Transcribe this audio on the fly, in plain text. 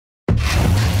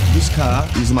This car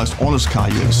is the most honest car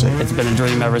you ever see. It's been a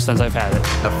dream ever since I've had it.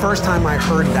 The first time I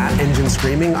heard that engine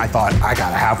screaming, I thought, I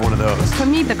gotta have one of those. For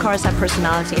me, the cars have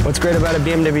personality. What's great about a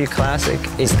BMW Classic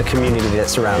is the community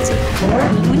that surrounds it.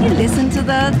 When you listen to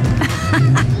that,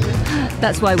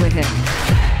 that's why we're here.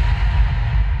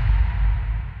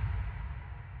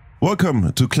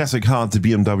 Welcome to Classic Heart, the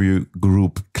BMW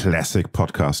Group Classic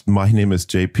podcast. My name is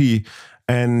JP,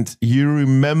 and you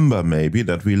remember maybe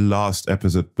that we last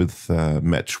episode with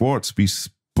Matt Schwartz, we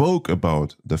spoke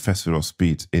about the Festival of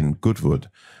Speed in Goodwood,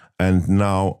 and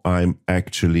now I'm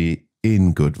actually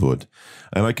in Goodwood.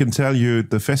 And I can tell you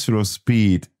the Festival of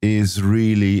Speed is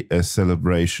really a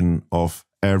celebration of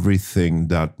everything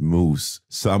that moves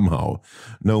somehow.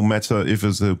 No matter if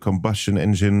it's a combustion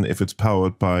engine, if it's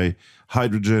powered by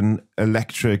hydrogen,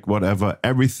 electric, whatever,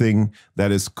 everything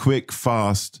that is quick,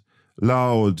 fast,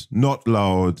 loud, not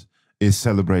loud is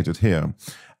celebrated here.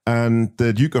 And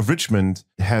the Duke of Richmond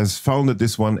has founded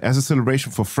this one as a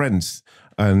celebration for friends.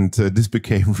 And this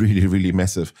became really, really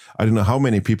massive. I don't know how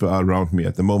many people are around me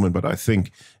at the moment, but I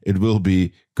think it will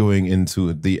be going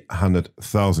into the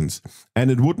 100,000s. And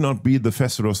it would not be the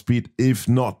Festival of Speed if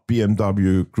not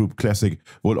BMW Group Classic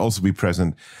would also be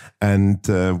present. And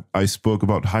I spoke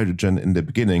about hydrogen in the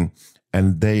beginning,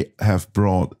 and they have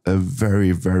brought a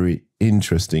very, very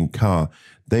interesting car.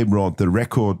 They brought the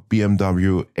record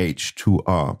BMW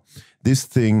H2R. This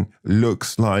thing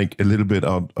looks like a little bit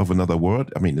out of another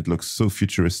world. I mean, it looks so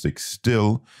futuristic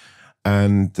still,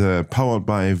 and powered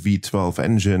by a V12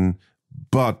 engine,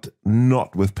 but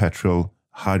not with petrol,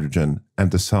 hydrogen.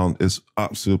 And the sound is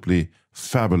absolutely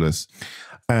fabulous.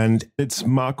 And it's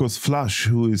Markus Flasch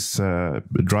who is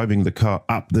driving the car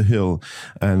up the hill.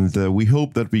 And we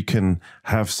hope that we can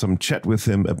have some chat with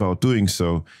him about doing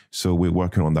so. So we're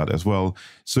working on that as well.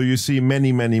 So you see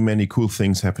many, many, many cool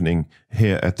things happening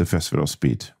here at the Festival of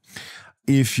Speed.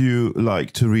 If you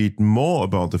like to read more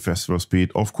about the Festival of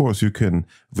Speed, of course, you can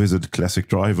visit Classic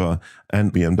Driver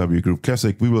and BMW Group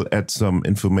Classic. We will add some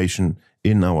information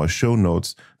in our show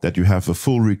notes that you have a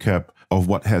full recap of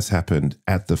what has happened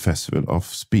at the Festival of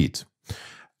Speed.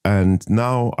 And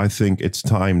now I think it's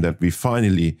time that we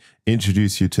finally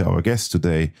introduce you to our guest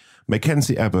today,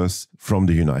 Mackenzie Ebbers from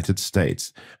the United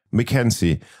States.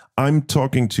 Mackenzie, I'm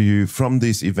talking to you from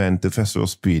this event, the Festival of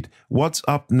Speed. What's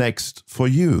up next for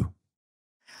you?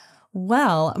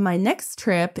 Well, my next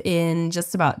trip in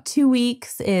just about 2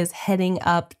 weeks is heading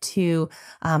up to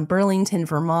Burlington,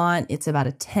 Vermont. It's about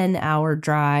a 10-hour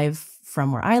drive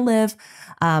from where I live,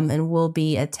 and we'll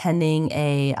be attending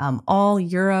a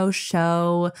all-Euro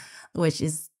show, which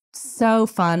is so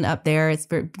fun up there.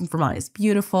 Vermont is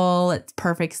beautiful. It's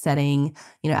perfect setting,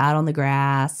 out on the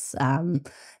grass.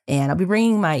 And I'll be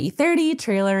bringing my E30,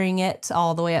 trailering it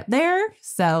all the way up there.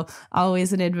 So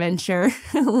always an adventure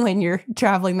when you're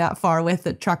traveling that far with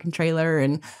a truck and trailer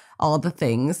and all the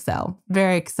things. So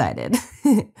very excited.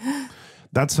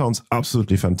 That sounds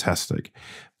absolutely fantastic.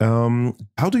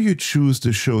 How do you choose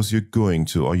the shows you're going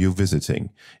to or you're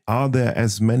visiting? Are there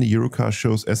as many Eurocar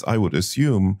shows as I would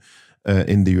assume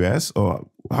in the US, or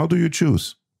how do you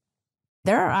choose?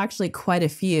 There are actually quite a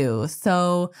few.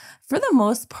 So for the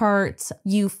most part,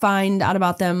 you find out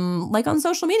about them like on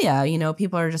social media.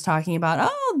 People are just talking about,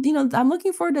 I'm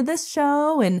looking forward to this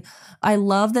show. And I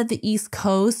love that the East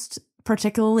Coast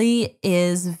particularly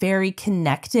is very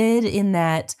connected in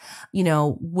that,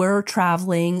 we're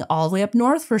traveling all the way up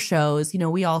north for shows.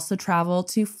 We also travel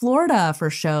to Florida for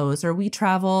shows, or we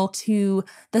travel to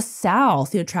the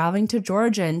South, traveling to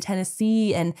Georgia and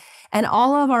Tennessee, and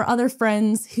all of our other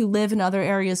friends who live in other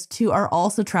areas too are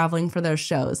also traveling for those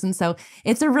shows. And so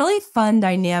it's a really fun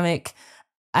dynamic.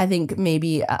 I think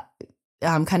maybe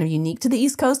kind of unique to the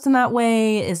East Coast in that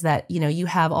way is that, you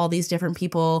have all these different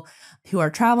people who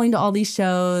are traveling to all these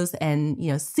shows and,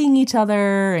 seeing each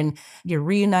other, and you're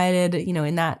reunited,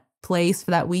 in that place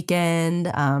for that weekend.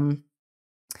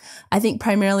 I think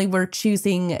primarily we're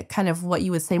choosing kind of what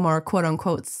you would say more quote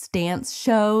unquote stance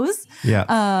shows. Yeah.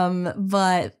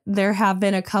 But there have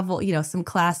been a couple, some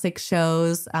classic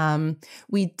shows.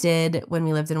 We did, when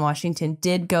we lived in Washington,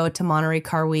 did go to Monterey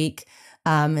Car Week.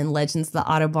 And Legends of the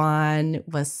Autobahn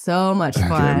was so much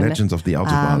fun. Yeah, Legends of the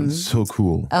Autobahn, so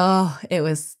cool. Oh,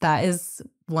 that is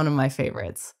one of my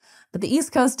favorites. But the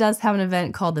East Coast does have an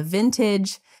event called the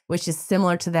Vintage, which is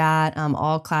similar to that.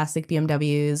 All classic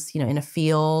BMWs, in a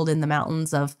field in the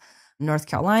mountains of North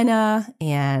Carolina.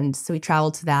 And so we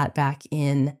traveled to that back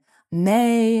in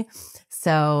May.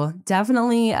 So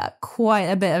definitely quite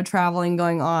a bit of traveling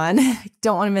going on.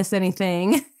 Don't want to miss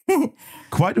anything.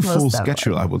 Quite a full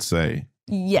schedule, I would say.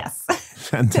 Yes.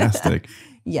 Fantastic.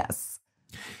 Yes.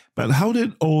 But how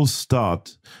did it all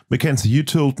start? Mackenzie, you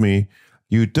told me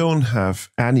you don't have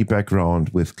any background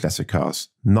with classic cars,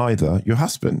 neither your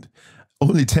husband.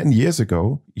 Only 10 years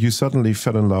ago, you suddenly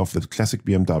fell in love with classic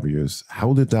BMWs.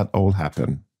 How did that all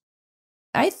happen?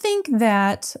 I think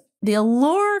that the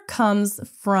allure comes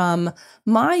from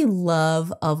my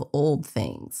love of old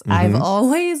things. I've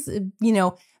always,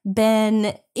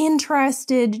 been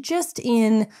interested just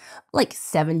in like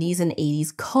 70s and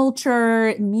 80s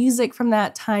culture, music from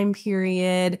that time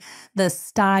period, the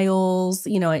styles,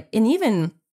 and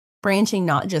even branching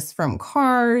not just from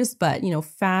cars, but,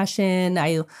 fashion.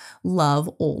 I love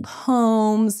old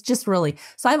homes, just really.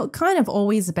 So I've kind of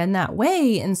always been that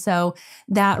way. And so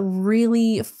that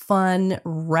really fun,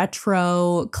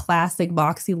 retro, classic,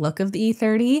 boxy look of the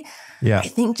E30, I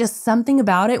think just something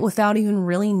about it without even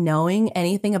really knowing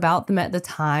anything about them at the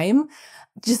time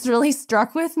just really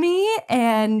struck with me.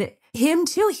 And him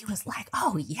too, he was like,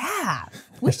 oh yeah,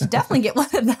 we should definitely get one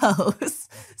of those.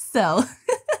 So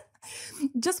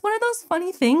just one of those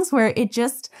funny things where it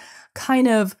just kind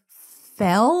of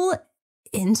fell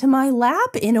into my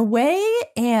lap in a way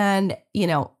and,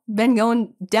 been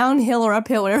going downhill or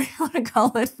uphill, whatever you want to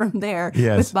call it from there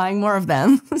with buying more of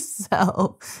them.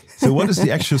 So what is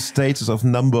the actual status of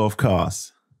number of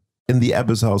cars in the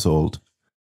Ebbers household?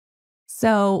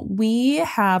 So we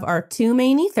have our two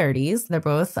main E30s. They're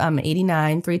both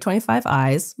 89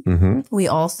 325i's. We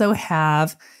also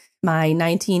have my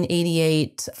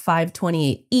 1988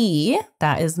 528E.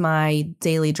 That is my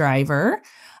daily driver.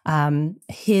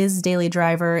 His daily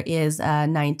driver is a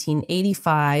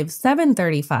 1985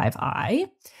 735i.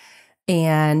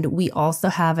 And we also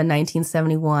have a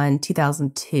 1971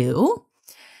 2002.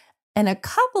 And a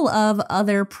couple of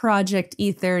other Project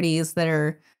E30s that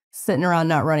are sitting around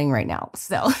not running right now.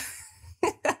 So...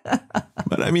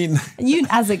 But I mean,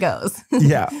 as it goes.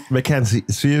 Yeah, Mackenzie,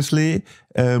 seriously,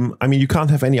 you can't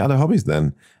have any other hobbies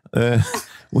then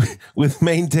with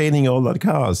maintaining all that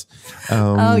cars.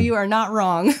 Oh, you are not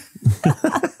wrong.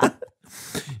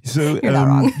 So You're not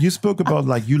wrong. You spoke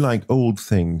about you like old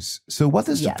things. So what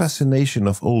is the fascination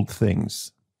of old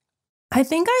things? I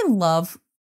think I love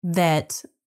that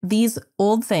these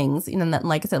old things, that,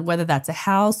 like I said, whether that's a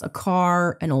house, a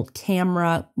car, an old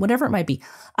camera, whatever it might be,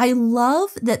 I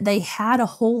love that they had a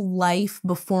whole life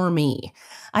before me.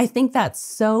 I think that's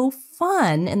so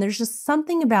fun. And there's just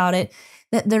something about it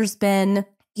that there's been,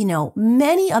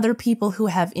 many other people who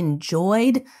have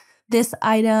enjoyed this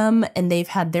item and they've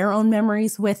had their own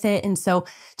memories with it. And so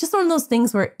just one of those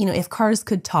things where, if cars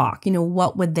could talk,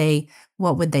 what would they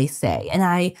say? And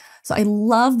I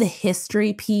love the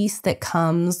history piece that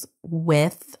comes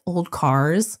with old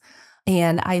cars.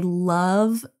 And I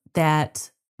love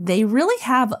that they really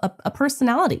have a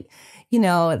personality.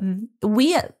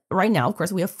 We right now, of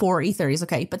course, we have 4 E30s,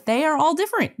 okay, but they are all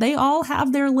different. They all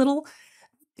have their little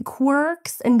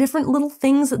quirks and different little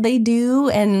things that they do.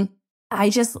 And I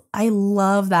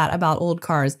love that about old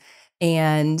cars.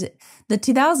 And the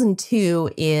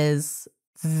 2002 is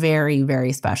very,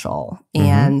 very special.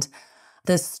 And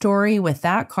the story with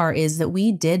that car is that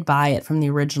we did buy it from the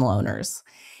original owners.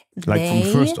 From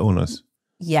first owners?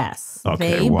 Yes.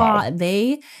 Okay,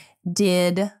 they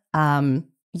did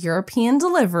European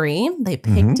delivery. They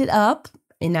picked it up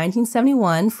in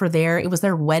 1971 it was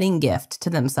their wedding gift to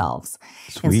themselves.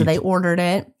 Sweet. And so they ordered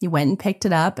it, you went and picked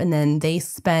it up, and then they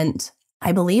spent,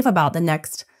 I believe, about the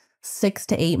next 6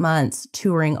 to 8 months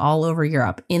touring all over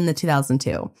Europe in the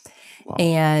 2002. Wow.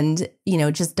 And,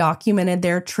 just documented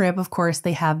their trip. Of course,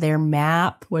 they have their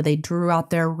map where they drew out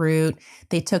their route.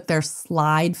 They took their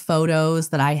slide photos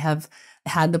that I have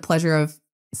had the pleasure of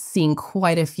seeing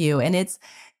quite a few. And it's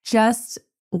just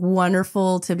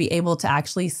wonderful to be able to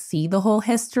actually see the whole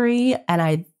history. And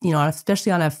I,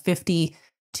 especially on a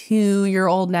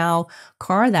 52-year-old now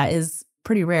car, that is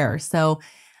pretty rare. So,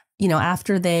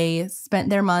 after they spent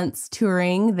their months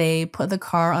touring, they put the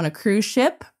car on a cruise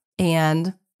ship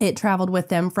and it traveled with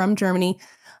them from Germany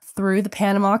through the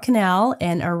Panama Canal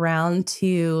and around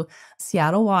to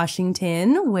Seattle,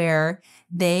 Washington, where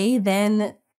they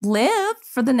then lived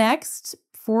for the next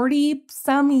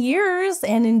 40-some years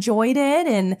and enjoyed it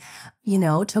and,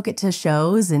 took it to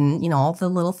shows and, all the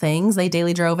little things. They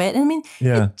daily drove it. And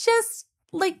it's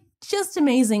just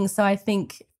amazing. So I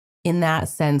think in that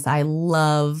sense, I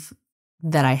love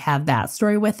that I have that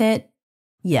story with it.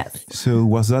 Yes. So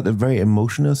was that a very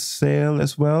emotional sale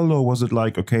as well? Or was it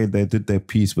like, okay, they did their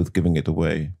piece with giving it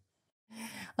away?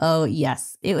 Oh,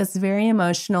 yes. It was very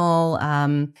emotional.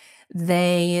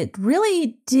 They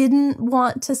really didn't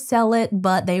want to sell it,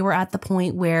 but they were at the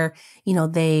point where,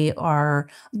 they are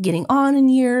getting on in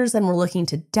years and were looking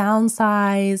to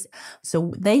downsize.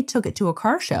 So they took it to a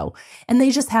car show and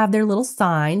they just have their little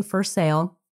sign for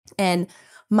sale. And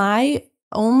my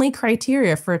only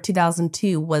criteria for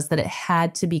 2002 was that it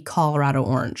had to be Colorado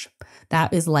orange.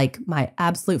 That is like my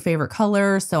absolute favorite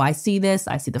color. So I see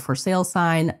the for sale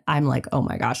sign. I'm like, oh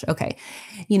my gosh, okay.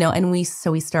 And we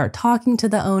start talking to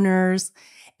the owners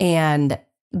and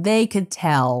they could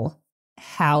tell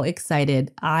how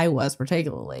excited I was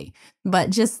particularly, but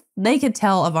just they could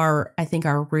tell of our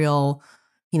real,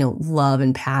 love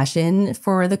and passion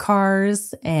for the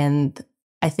cars. And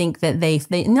I think that they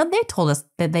told us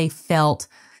that they felt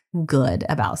good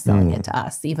about selling it to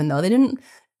us, even though they didn't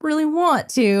really want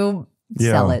to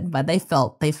sell it, but they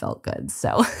felt good.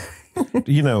 So,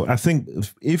 I think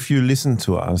if you listen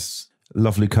to us,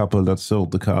 lovely couple that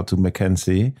sold the car to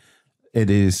Mackenzie, it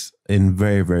is in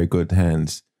very, very good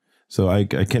hands. So I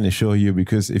can assure you,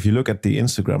 because if you look at the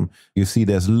Instagram, you see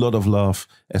there's a lot of love,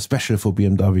 especially for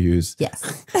BMWs.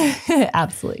 Yes,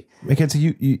 absolutely.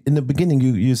 Mackenzie, you in the beginning,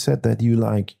 you said that you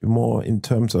like more in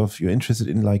terms of you're interested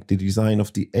in like the design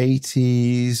of the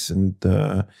 80s. And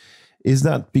is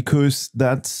that because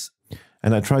that's,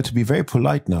 and I try to be very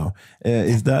polite now,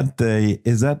 is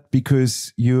that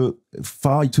because you're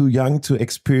far too young to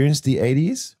experience the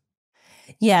 80s?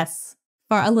 Yes.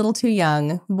 A little too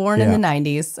young, born in the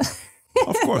 90s.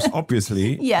 Of course,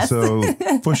 obviously. Yes. So,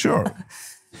 for sure.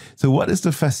 So what is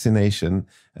the fascination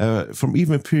from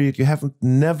even a period you haven't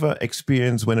never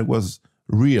experienced when it was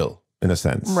real, in a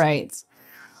sense? Right.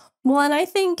 Well, and I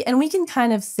think, and we can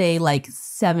kind of say like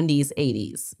 70s,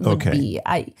 80s would be.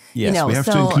 Yes, we have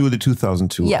to include the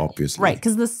 2002, obviously. Right,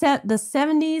 because the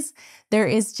 70s, there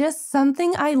is just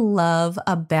something I love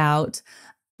about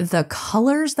the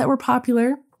colors that were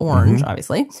popular. Orange,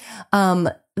 obviously.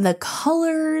 The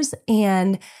colors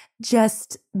and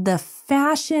just the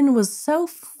fashion was so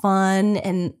fun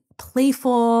and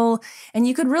playful. And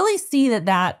you could really see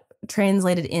that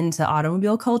translated into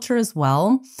automobile culture as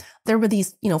well. There were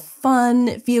these,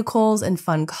 fun vehicles and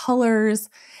fun colors.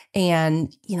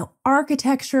 And,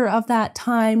 architecture of that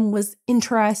time was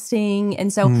interesting.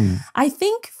 And so I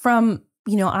think from,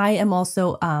 I am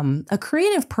also a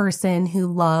creative person who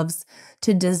loves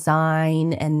to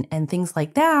design and things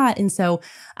like that. And so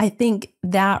I think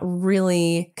that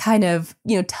really kind of,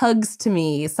 tugs to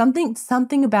me.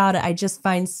 Something about it I just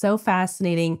find so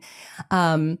fascinating.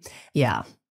 And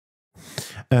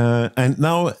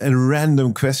now a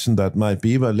random question that might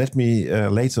be, but let me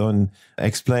later on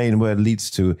explain where it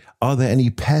leads to. Are there any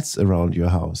pets around your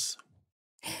house?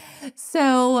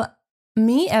 So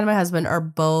me and my husband are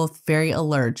both very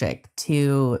allergic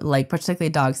to particularly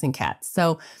dogs and cats.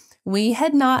 So we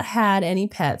had not had any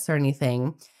pets or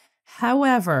anything.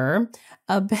 However,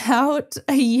 about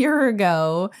a year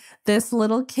ago, this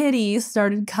little kitty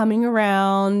started coming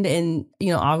around and,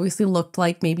 obviously looked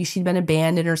like maybe she'd been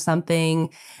abandoned or something.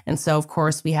 And so, of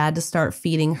course, we had to start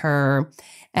feeding her.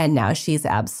 And now she's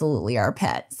absolutely our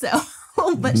pet. So,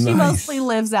 but she mostly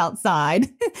lives outside.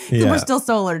 We're still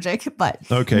so allergic, but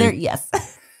yes.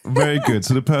 Very good.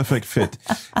 So the perfect fit.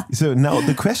 So now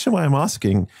the question why I'm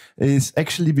asking is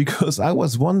actually because I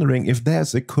was wondering if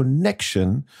there's a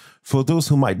connection for those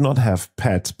who might not have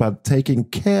pets, but taking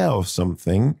care of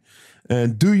something.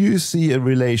 Do you see a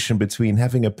relation between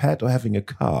having a pet or having a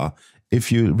car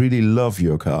if you really love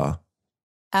your car?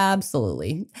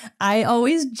 Absolutely. I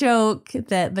always joke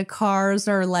that the cars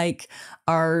are like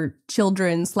our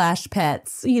children /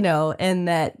 pets, and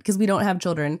that because we don't have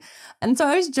children. And so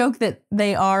I always joke that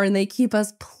they are, and they keep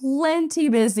us plenty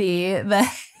busy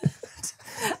that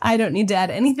I don't need to add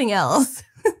anything else.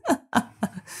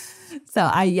 So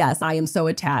I am so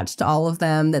attached to all of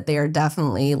them that they are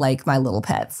definitely like my little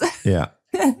pets. Yeah.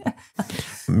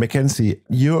 Mackenzie,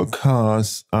 your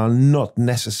cars are not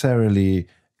necessarily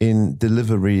in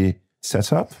delivery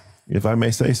setup, if I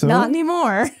may say so. Not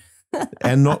anymore.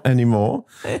 And not anymore.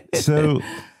 So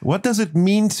what does it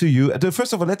mean to you?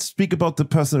 First of all, let's speak about the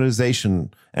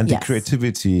personalization and the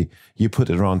creativity you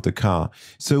put around the car.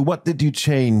 So what did you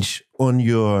change on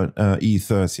your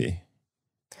E30?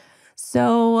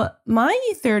 So my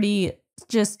E30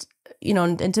 just,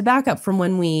 and to back up from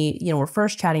when we, were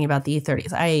first chatting about the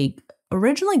E30s, I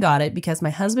originally got it because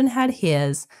my husband had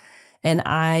his. And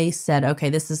I said,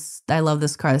 okay, I love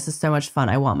this car. This is so much fun.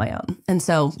 I want my own. And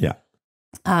so,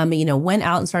 went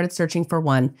out and started searching for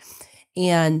one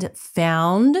and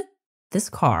found this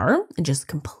car, just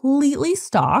completely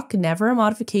stock, never a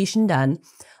modification done,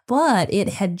 but it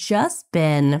had just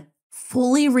been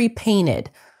fully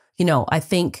repainted. I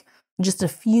think just a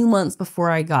few months before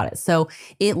I got it. So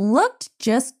it looked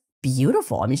just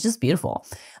beautiful. I mean, it's just beautiful.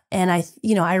 And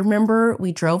I remember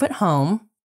we drove it home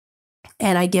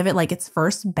and I give it like its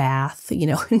first bath,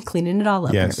 and cleaning it all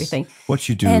up and everything. What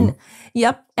you do. And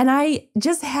and I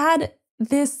just had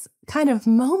this kind of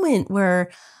moment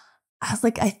where I was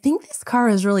like, I think this car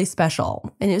is really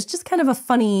special. And it was just kind of a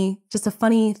funny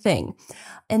thing.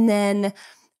 And then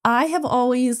I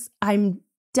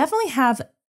definitely have,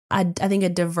 I think, a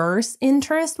diverse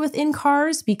interest within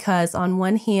cars because on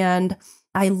one hand,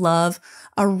 I love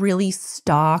a really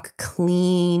stock,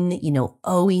 clean,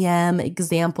 OEM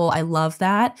example. I love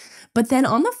that. But then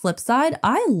on the flip side,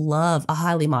 I love a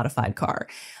highly modified car.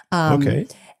 Okay.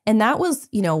 And that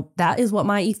is what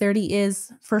my E30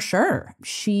 is for sure.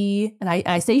 And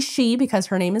I say she because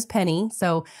her name is Penny.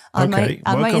 So on my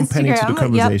Instagram, Penny, to the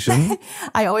conversation.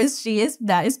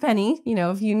 That is Penny.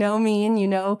 If you know me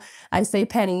and I say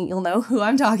Penny, you'll know who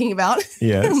I'm talking about.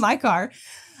 Yes. My car.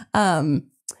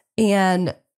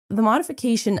 And the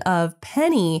modification of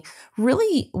Penny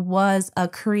really was a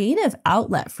creative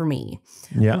outlet for me.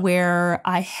 Yeah. Where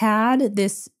I had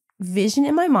this vision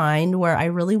in my mind where I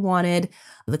really wanted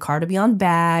the car to be on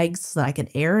bags so that I could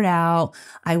air it out.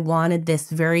 I wanted this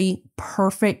very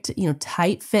perfect,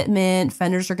 tight fitment.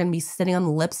 Fenders are going to be sitting on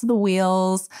the lips of the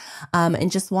wheels,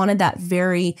 and just wanted that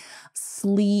very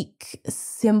sleek,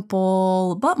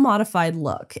 simple, but modified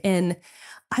look. And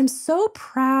I'm so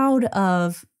proud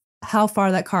of how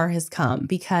far that car has come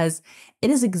because it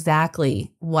is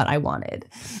exactly what I wanted.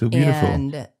 So beautiful.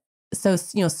 And so,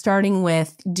 starting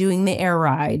with doing the air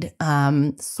ride,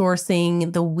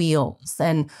 sourcing the wheels.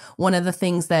 And one of the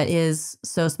things that is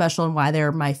so special and why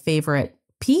they're my favorite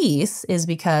piece is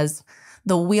because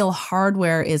the wheel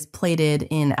hardware is plated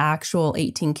in actual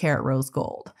 18 karat rose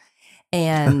gold.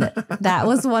 And that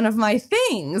was one of my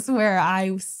things where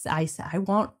I said, I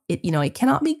want it, it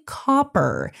cannot be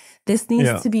copper. This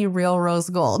needs to be real rose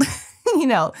gold,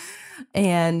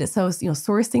 And so,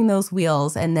 sourcing those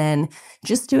wheels and then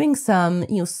just doing some,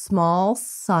 small,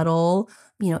 subtle,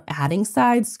 adding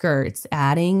side skirts,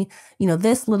 adding,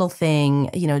 this little thing,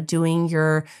 doing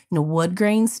your, wood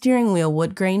grain steering wheel,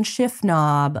 wood grain shift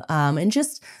knob, and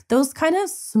just those kind of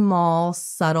small,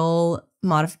 subtle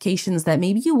modifications that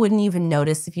maybe you wouldn't even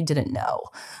notice if you didn't know.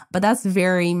 But that's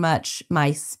very much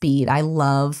my speed. I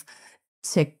love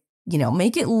to,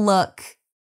 make it look,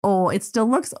 it still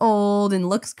looks old and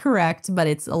looks correct, but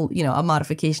it's, a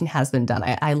modification has been done.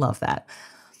 I love that.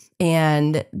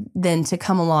 And then to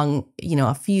come along,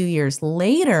 a few years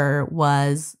later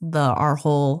was our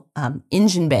whole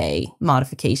engine bay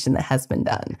modification that has been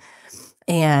done.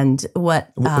 And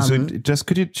what... so just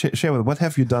could you share what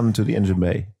have you done to the engine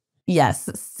bay? Yes.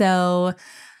 So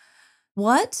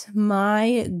what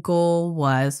my goal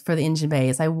was for the engine bay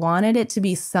is I wanted it to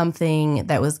be something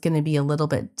that was going to be a little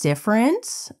bit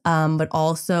different, but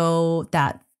also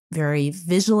that very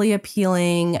visually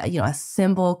appealing, a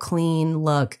simple, clean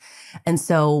look. And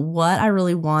so what I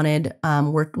really wanted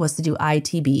was to do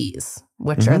ITBs,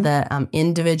 which are the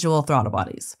individual throttle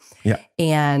bodies. Yeah.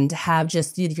 And have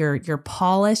just your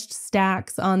polished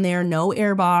stacks on there, no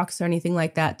airbox or anything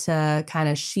like that to kind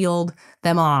of shield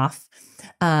them off.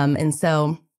 And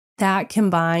so that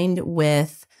combined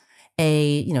with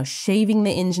shaving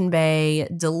the engine bay,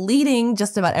 deleting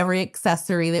just about every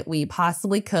accessory that we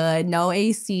possibly could, no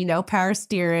AC, no power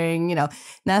steering,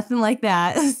 nothing like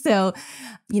that. So,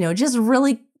 just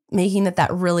really making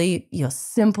that really,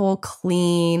 simple,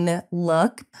 clean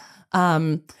look.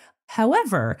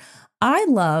 However, I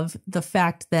love the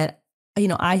fact that,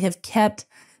 I have kept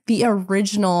the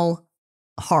original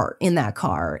heart in that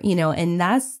car, and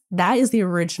that is the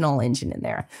original engine in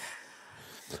there.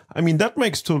 I mean, that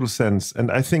makes total sense. And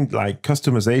I think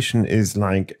customization is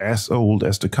as old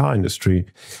as the car industry.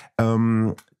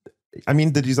 I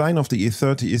mean, the design of the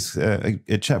E30 is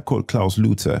a chap called Klaus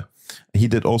Luther. He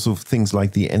did also things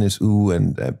like the NSU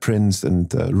and Prince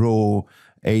and Row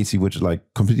 80, which are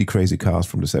completely crazy cars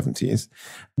from the 70s.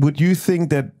 Would you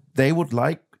think that they would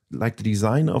like the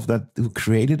design of that, who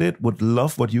created it, would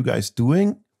love what you guys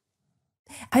doing?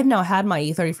 I've now had my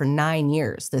E30 for 9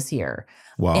 years this year.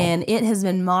 Wow. And it has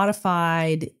been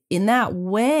modified in that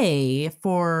way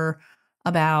for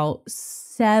about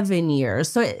 7 years.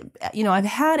 So, I've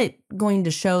had it going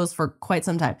to shows for quite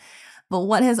some time. But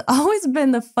what has always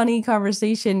been the funny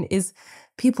conversation is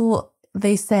people,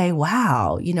 they say,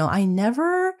 wow, I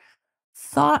never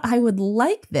thought I would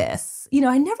like this.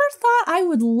 I never thought I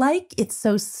would like it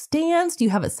so stanced. You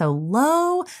have it so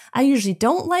low. I usually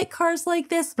don't like cars like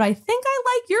this, but I think I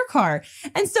like your car.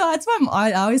 And so that's why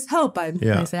I always hope.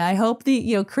 I hope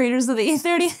the creators of the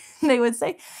E30, they would say,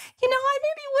 I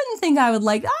maybe wouldn't think I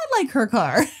like her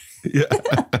car. Yeah.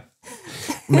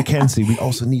 Mackenzie, we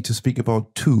also need to speak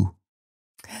about 2.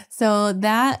 So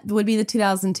that would be the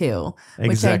 2002, Exactly.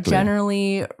 which I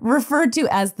generally refer to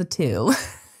as the 2.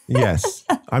 Yes.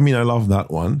 I mean, I love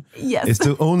that one. Yes. It's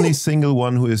the only single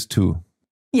one who is 2.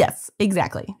 Yes,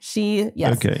 exactly.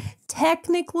 Yes. Okay.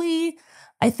 Technically,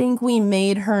 I think we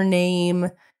made her name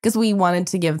because we wanted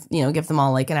to give them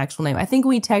all like an actual name. I think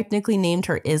we technically named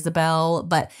her Isabel,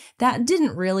 but that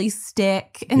didn't really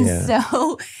stick. And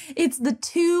so it's the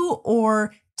 2,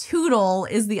 or Toodle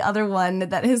is the other one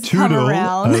that has come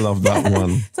around. I love that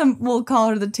one. So we'll call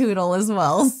her the Toodle as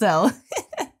well. So,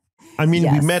 I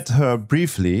mean, we met her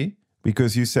briefly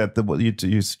because you said that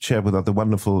you shared with us the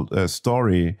wonderful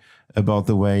story about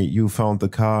the way you found the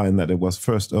car and that it was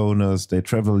first owners. They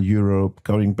travel Europe,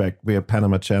 going back via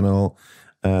Panama Channel,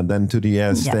 then to the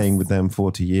US, staying with them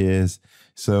 40 years.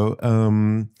 So,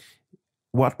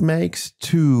 what makes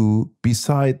 2,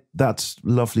 beside that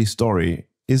lovely story?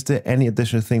 Is there any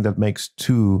additional thing that makes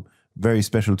 2 very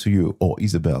special to you, or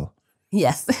Isabel?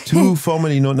 Yes. 2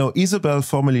 formerly known, no, Isabel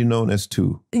formerly known as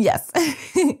 2. Yes.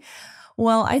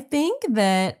 Well, I think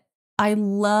that I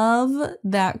love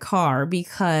that car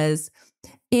because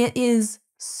it is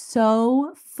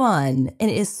so fun and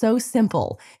it is so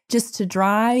simple just to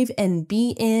drive and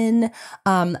be in.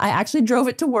 I actually drove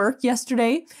it to work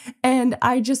yesterday and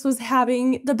I just was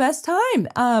having the best time.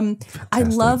 I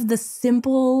love the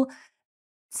simple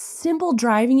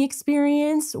driving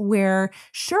experience where,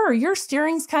 sure, your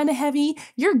steering's kind of heavy,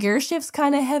 your gear shift's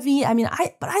kind of heavy. I mean,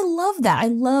 but I love that. I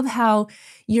love how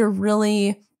you're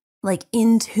really like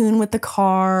in tune with the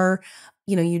car.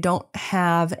 You don't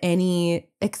have any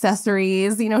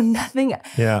accessories, nothing.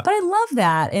 Yeah. But I love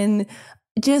that. And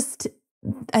just,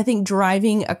 I think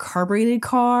driving a carbureted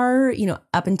car,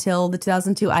 up until the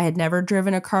 2002, I had never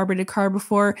driven a carbureted car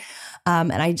before.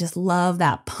 And I just love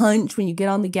that punch when you get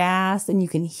on the gas and you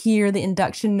can hear the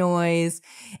induction noise.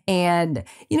 And,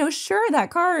 sure, that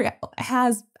car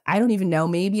has, I don't even know,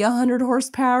 maybe 100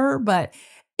 horsepower, but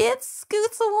it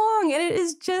scoots along and it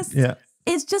is just,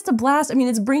 it's just a blast. I mean,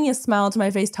 it's bringing a smile to my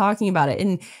face talking about it.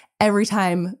 And every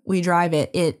time we drive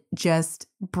it, it just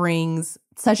brings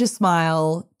such a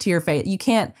smile to your face. You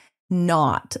can't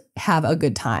not have a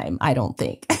good time, I don't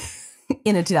think,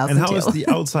 in a 2002. And how is the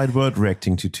outside world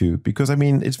reacting to 2? Because, I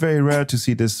mean, it's very rare to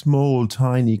see these small,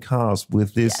 tiny cars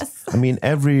with this. Yes. I mean,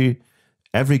 every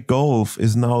Golf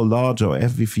is now larger, or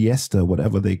every Fiesta,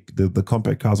 whatever the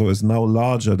compact cars are, is now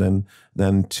larger than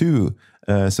 2.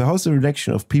 So how's the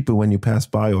reaction of people when you pass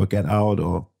by or get out?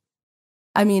 Or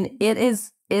I mean, it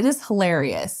is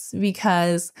hilarious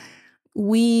because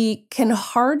we can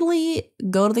hardly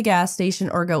go to the gas station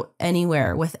or go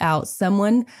anywhere without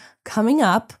someone coming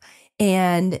up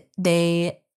and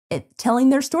telling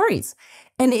their stories.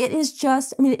 And it is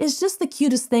just, it's just the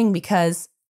cutest thing because,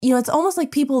 it's almost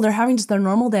like people, they're having just their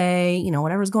normal day,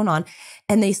 whatever's going on,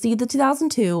 and they see the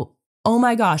 2002, oh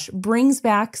my gosh, brings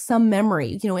back some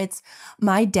memory. It's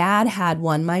my dad had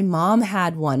one, my mom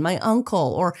had one, my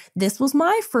uncle, or this was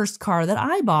my first car that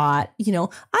I bought.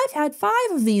 I've had 5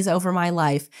 of these over my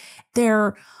life.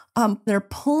 They're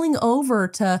pulling over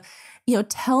to,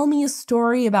 tell me a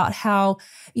story about how,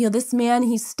 this man,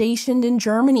 he's stationed in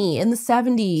Germany in the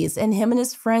 70s and him and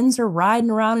his friends are riding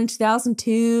around in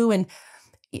 2002 and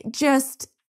just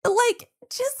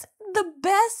the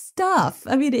best stuff.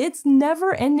 I mean, it's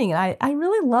never ending. I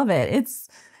really love it.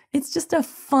 It's just a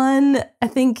fun, I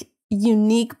think,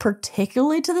 unique,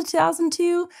 particularly to the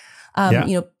 2002.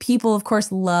 People, of course,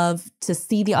 love to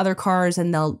see the other cars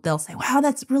and they'll say, wow,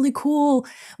 that's really cool.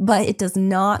 But it does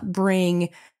not bring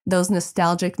those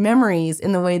nostalgic memories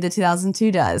in the way the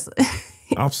 2002 does.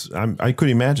 I could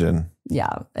imagine.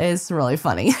 Yeah, it's really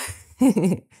funny.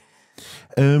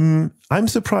 I'm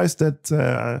surprised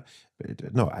that,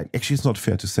 actually it's not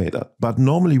fair to say that, but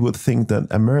normally would think that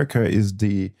America is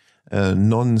the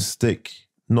non-stick,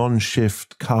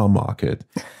 non-shift car market.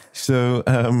 So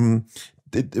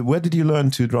where did you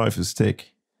learn to drive a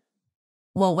stick?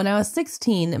 Well, when I was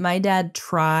 16, my dad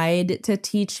tried to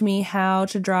teach me how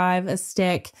to drive a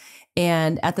stick.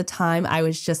 And at the time, I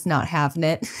was just not having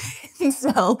it.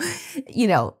 So,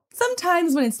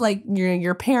 sometimes when it's like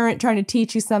your parent trying to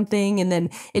teach you something and then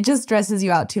it just stresses you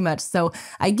out too much. So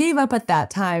I gave up at that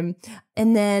time.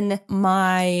 And then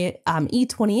my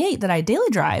E28 that I daily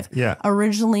drive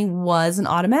originally was an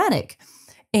automatic.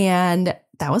 And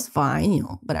that was fine,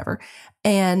 whatever.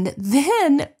 And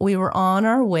then we were on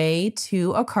our way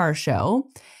to a car show.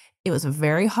 It was a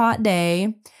very hot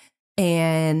day.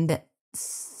 And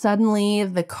suddenly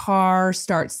the car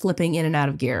starts slipping in and out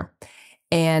of gear.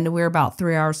 And we're about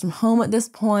 3 hours from home at this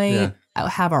point. Yeah. I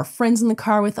have our friends in the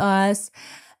car with us.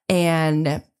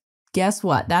 And guess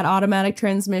what? That automatic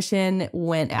transmission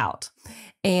went out.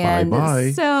 And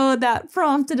Bye-bye. so that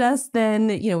prompted us then,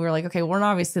 we were like, okay, we're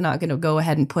obviously not going to go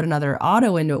ahead and put another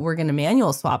auto into it. We're going to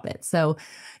manual swap it. So,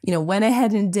 went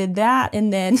ahead and did that.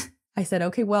 And then I said,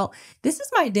 okay, well, this is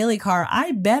my daily car.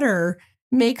 I better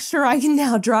make sure I can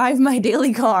now drive my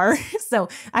daily car. So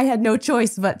I had no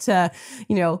choice but to,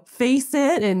 face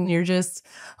it. And you're just,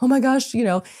 oh my gosh, we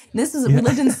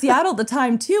lived in Seattle at the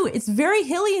time too. It's very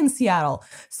hilly in Seattle.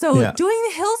 So doing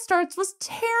the hill starts was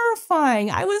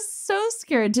terrifying. I was so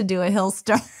scared to do a hill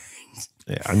start.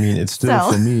 Yeah, I mean, it's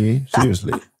still for me,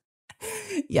 seriously.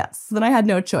 Yes. Then I had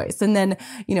no choice. And then,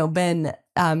 been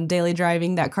daily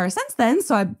driving that car since then.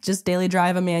 So I just daily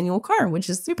drive a manual car, which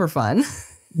is super fun.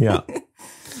 Yeah.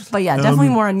 But yeah, definitely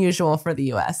more unusual for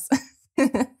the US.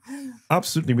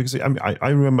 Absolutely. Because I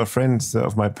remember friends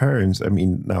of my parents,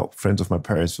 now friends of my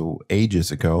parents ages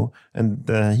ago. And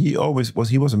he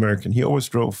was American. He always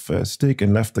drove stick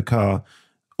and left the car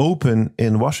open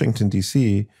in Washington,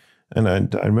 D.C. And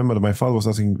I remember that my father was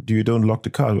asking, do you don't lock the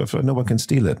car? I thought, no one can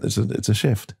steal it. It's a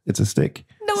shift. It's a stick.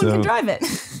 No one can drive it.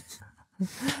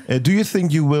 Do you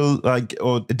think you will,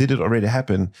 or did it already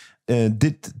happen?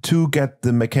 Did two get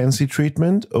the Mackenzie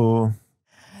treatment or?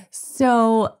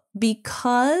 So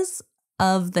because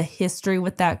of the history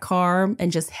with that car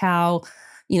and just how,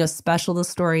 special the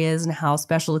story is and how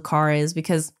special the car is,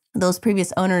 because those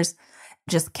previous owners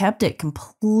just kept it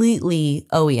completely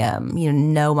OEM,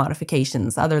 no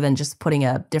modifications other than just putting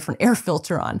a different air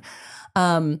filter on.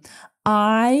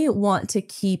 I want to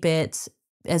keep it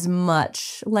as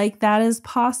much like that as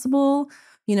possible,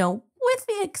 with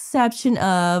the exception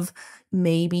of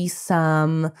maybe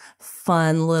some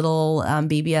fun little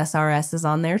BBS RSs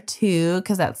on there too,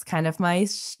 because that's kind of my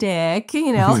shtick,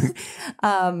 maybe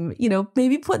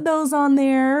put those on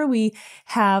there. We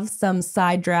have some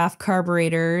side draft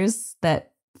carburetors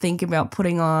that think about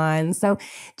putting on. So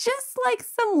just like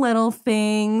some little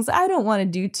things. I don't want to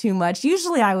do too much.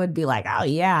 Usually I would be like, oh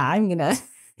yeah, I'm going to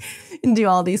do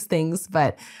all these things.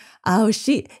 But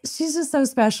she's just so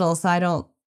special. So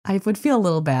I would feel a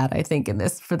little bad, I think,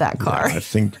 for that car. Yeah,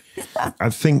 I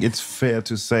think it's fair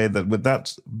to say that with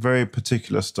that very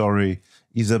particular story,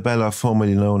 Isabella,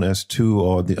 formerly known as 2,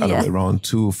 or the other way around,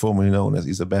 2, formerly known as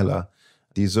Isabella,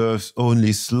 deserves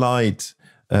only slight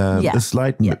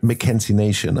Mackenzie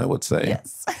nation, I would say.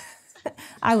 Yes,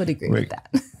 I would agree with that.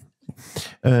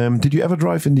 Did you ever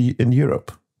drive in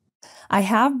Europe? I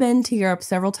have been to Europe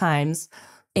several times.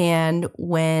 And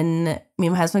when me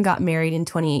and my husband got married in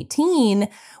 2018,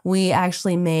 we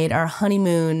actually made our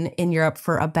honeymoon in Europe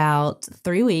for about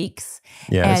 3 weeks.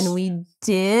 Yes. And we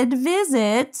did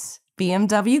visit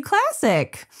BMW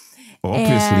Classic.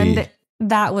 Obviously. And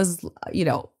that was,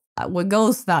 what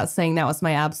goes without saying, that was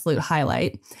my absolute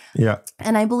highlight. Yeah.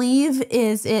 And I believe,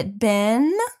 is it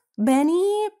Benny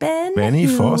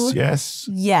Foss, yes.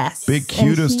 Yes. Big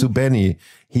kudos to Benny.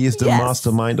 He is the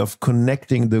mastermind of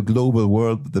connecting the global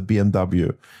world with the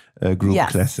BMW Group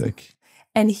Classic.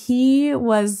 And he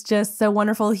was just so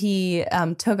wonderful. He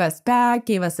took us back,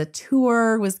 gave us a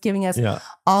tour, was giving us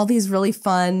all these really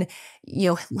fun,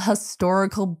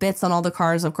 historical bits on all the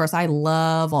cars. Of course, I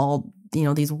love all,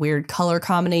 these weird color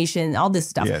combinations, all this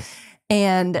stuff. Yes.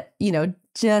 And,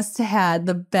 just had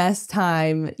the best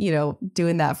time,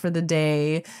 doing that for the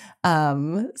day.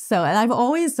 And I've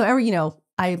always,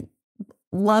 I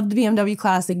loved BMW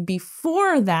Classic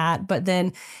before that, but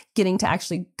then getting to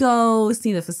actually go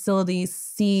see the facilities,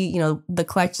 see, the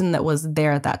collection that was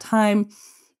there at that time.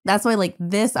 That's why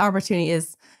this opportunity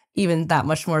is even that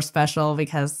much more special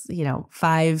because,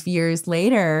 5 years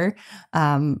later,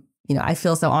 I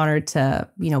feel so honored to,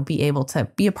 be able to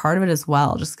be a part of it as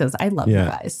well, just because I love you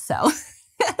guys. So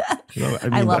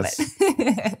I love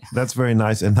it. That's very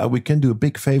nice. And now we can do a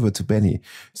big favor to Benny.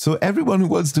 So everyone who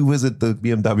wants to visit the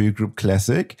BMW Group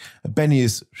Classic, Benny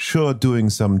is sure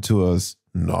doing some tours.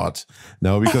 Not.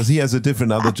 No, because he has a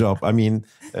different other job.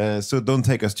 So don't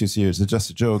take us too serious. It's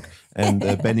just a joke. And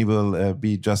Benny will have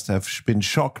been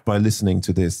shocked by listening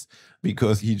to this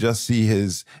because he just see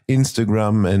his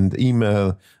Instagram and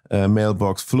email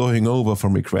mailbox flowing over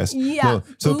from requests. Yeah. No,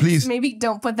 so please, maybe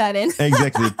don't put that in.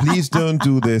 Exactly. Please don't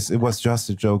do this. It was just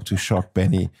a joke to shock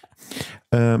Benny.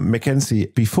 Mackenzie,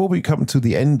 before we come to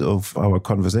the end of our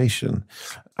conversation,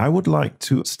 I would like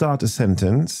to start a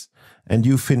sentence and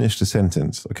you finish the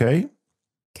sentence, okay?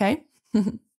 Okay.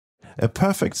 A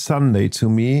perfect Sunday to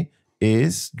me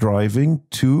is driving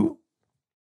to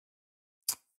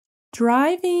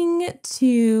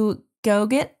go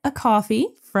get a coffee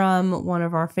from one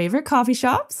of our favorite coffee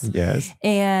shops. Yes.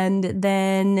 And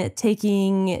then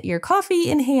taking your coffee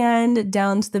in hand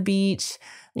down to the beach,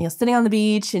 sitting on the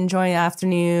beach, enjoying the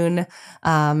afternoon,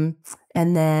 and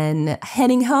then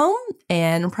heading home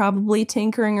and probably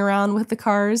tinkering around with the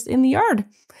cars in the yard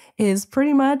is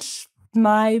pretty much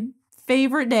my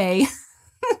favorite day.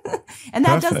 And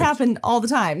that does happen all the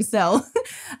time. So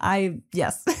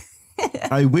yes.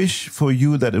 I wish for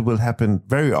you that it will happen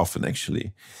very often,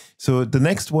 actually. So the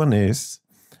next one is,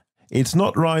 it's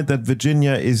not right that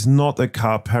Virginia is not a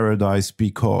car paradise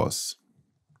because.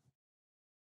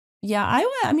 Yeah,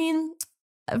 I mean,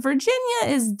 Virginia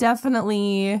is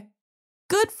definitely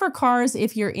good for cars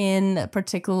if you're in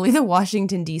particularly the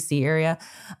Washington, D.C. area.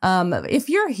 If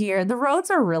you're here, the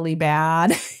roads are really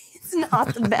bad. It's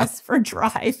not the best for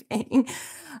driving.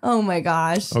 Oh my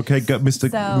gosh. Okay, Mr.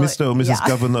 or Mrs.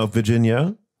 Governor of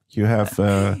Virginia, you have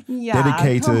a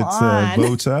dedicated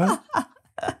voter.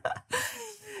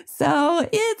 So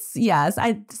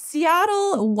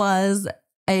Seattle was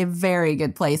a very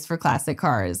good place for classic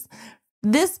cars.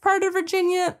 This part of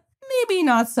Virginia, maybe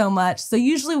not so much. So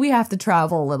usually we have to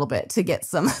travel a little bit to get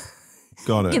some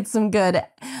get some good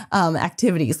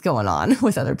activities going on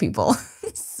with other people.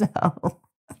 So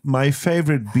my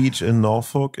favorite beach in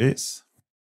Norfolk is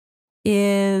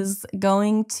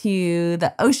going to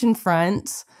the ocean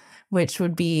front, which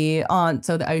would be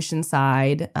the ocean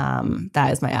side. That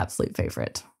is my absolute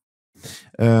favorite.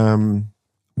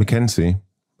 Mackenzie,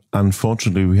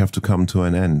 unfortunately, we have to come to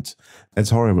an end.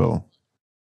 It's horrible.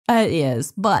 It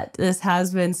is, but this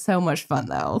has been so much fun,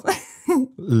 though.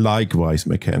 Likewise,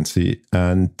 Mackenzie.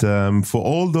 And for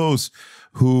all those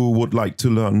who would like to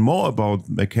learn more about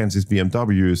Mackenzie's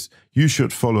BMWs, you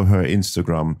should follow her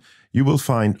Instagram. You will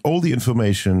find all the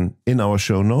information in our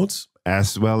show notes,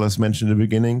 as well as mentioned in the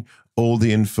beginning, all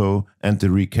the info and the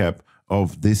recap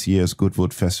of this year's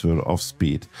Goodwood Festival of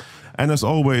Speed. And as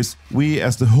always, we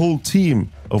as the whole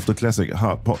team of the Classic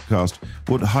Heart podcast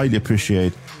would highly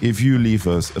appreciate if you leave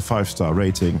us a 5-star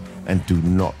rating and do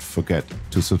not forget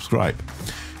to subscribe.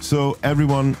 So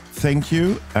everyone, thank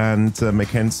you. And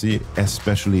Mackenzie,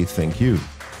 especially thank you.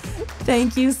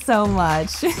 Thank you so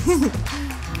much.